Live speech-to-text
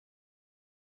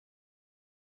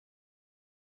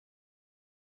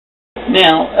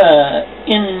Now,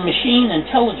 in machine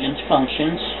intelligence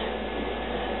functions,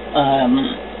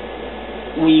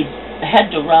 we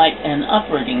had to write an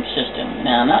operating system.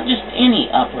 Now, not just any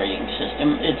operating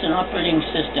system, it's an operating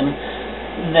system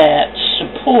that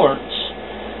supports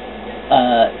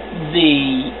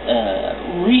the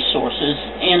resources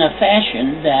in a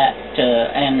fashion that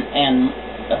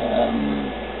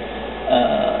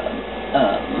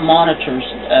monitors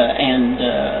and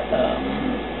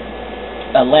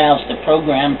allows the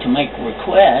program to make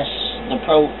requests,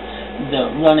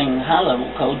 the running high-level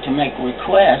code to make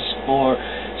requests for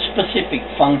specific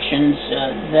functions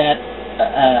that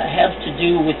have to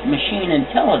do with machine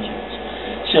intelligence.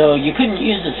 So you couldn't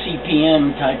use a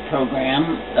CP/M type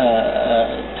program,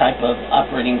 type of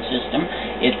operating system.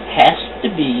 It has to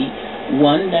be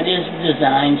one that is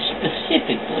designed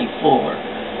specifically for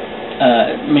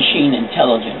machine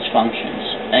intelligence functions,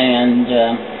 and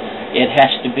it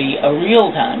has to be a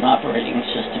real-time operating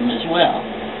system as well.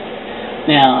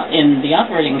 Now, in the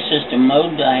operating system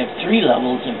mode, I have 3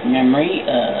 levels of memory,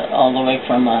 all the way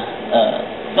from a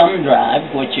thumb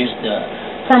drive, which is the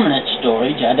permanent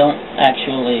storage. I don't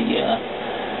actually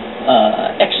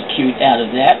execute out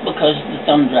of that because the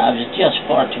thumb drive is just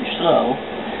far too slow,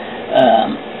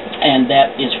 and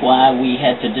that is why we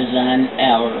had to design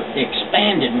our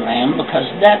expanded RAM, because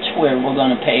that's where we're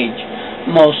going to page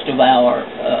most of our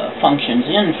functions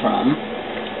in from,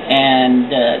 and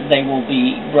they will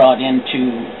be brought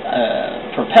into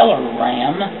propeller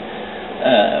RAM,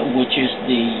 which is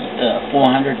the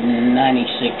 496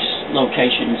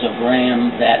 locations of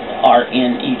RAM that are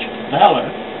in each propeller.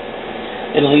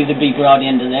 It'll either be brought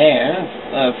into there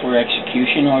for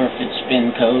execution, or if it's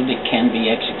spin code, it can be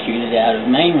executed out of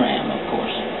main RAM, of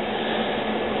course.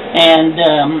 And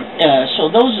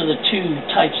so those are the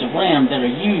 2 types of RAM that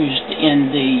are used in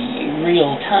the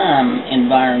real-time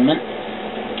environment,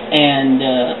 and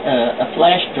a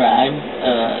flash drive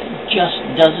just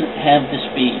doesn't have the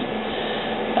speed.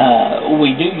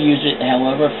 We do use it,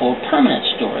 however, for permanent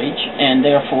storage, and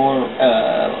therefore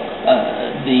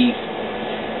the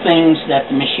things that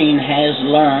the machine has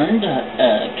learned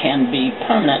can be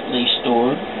permanently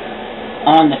stored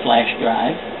on the flash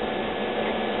drive,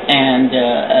 and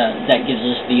that gives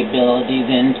us the ability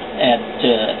then at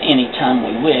any time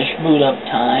we wish, boot up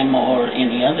time or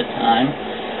any other time,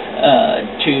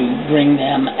 to bring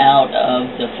them out of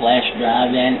the flash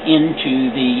drive and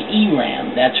into the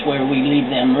ERAM. That's where we leave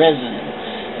them resident.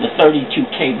 The 32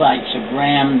 KB of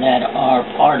RAM that are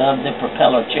part of the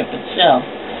propeller chip itself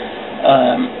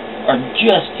are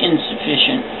just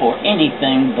insufficient for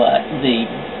anything but the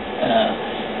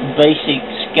basic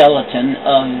skeleton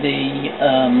of the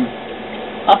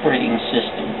operating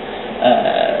system.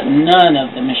 None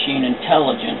of the machine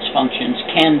intelligence functions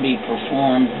can be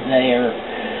performed there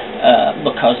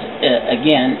because,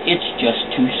 again, it's just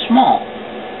too small.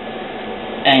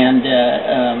 And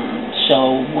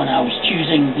so when I was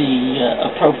choosing the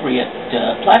appropriate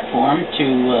platform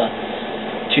to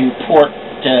port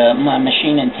my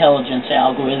machine intelligence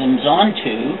algorithms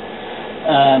onto,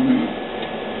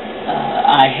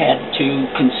 I had to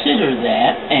consider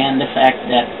that, and the fact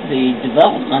that the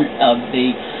development of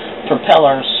the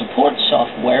propeller support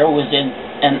software was in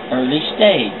an early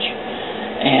stage,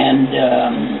 and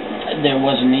there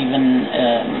wasn't even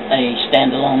a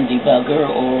standalone debugger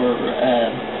or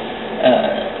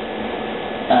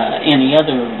any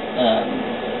other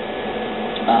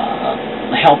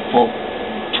helpful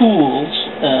tools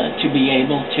to be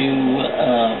able to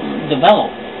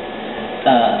develop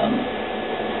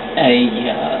a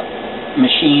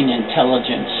machine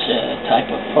intelligence type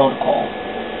of protocol.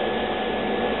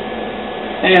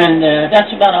 And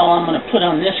that's about all I'm going to put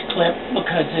on this clip,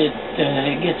 because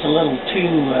it gets a little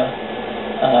too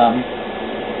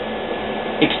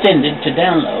extended to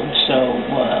download. So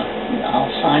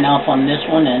I'll sign off on this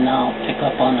one, and I'll pick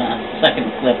up on a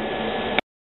second clip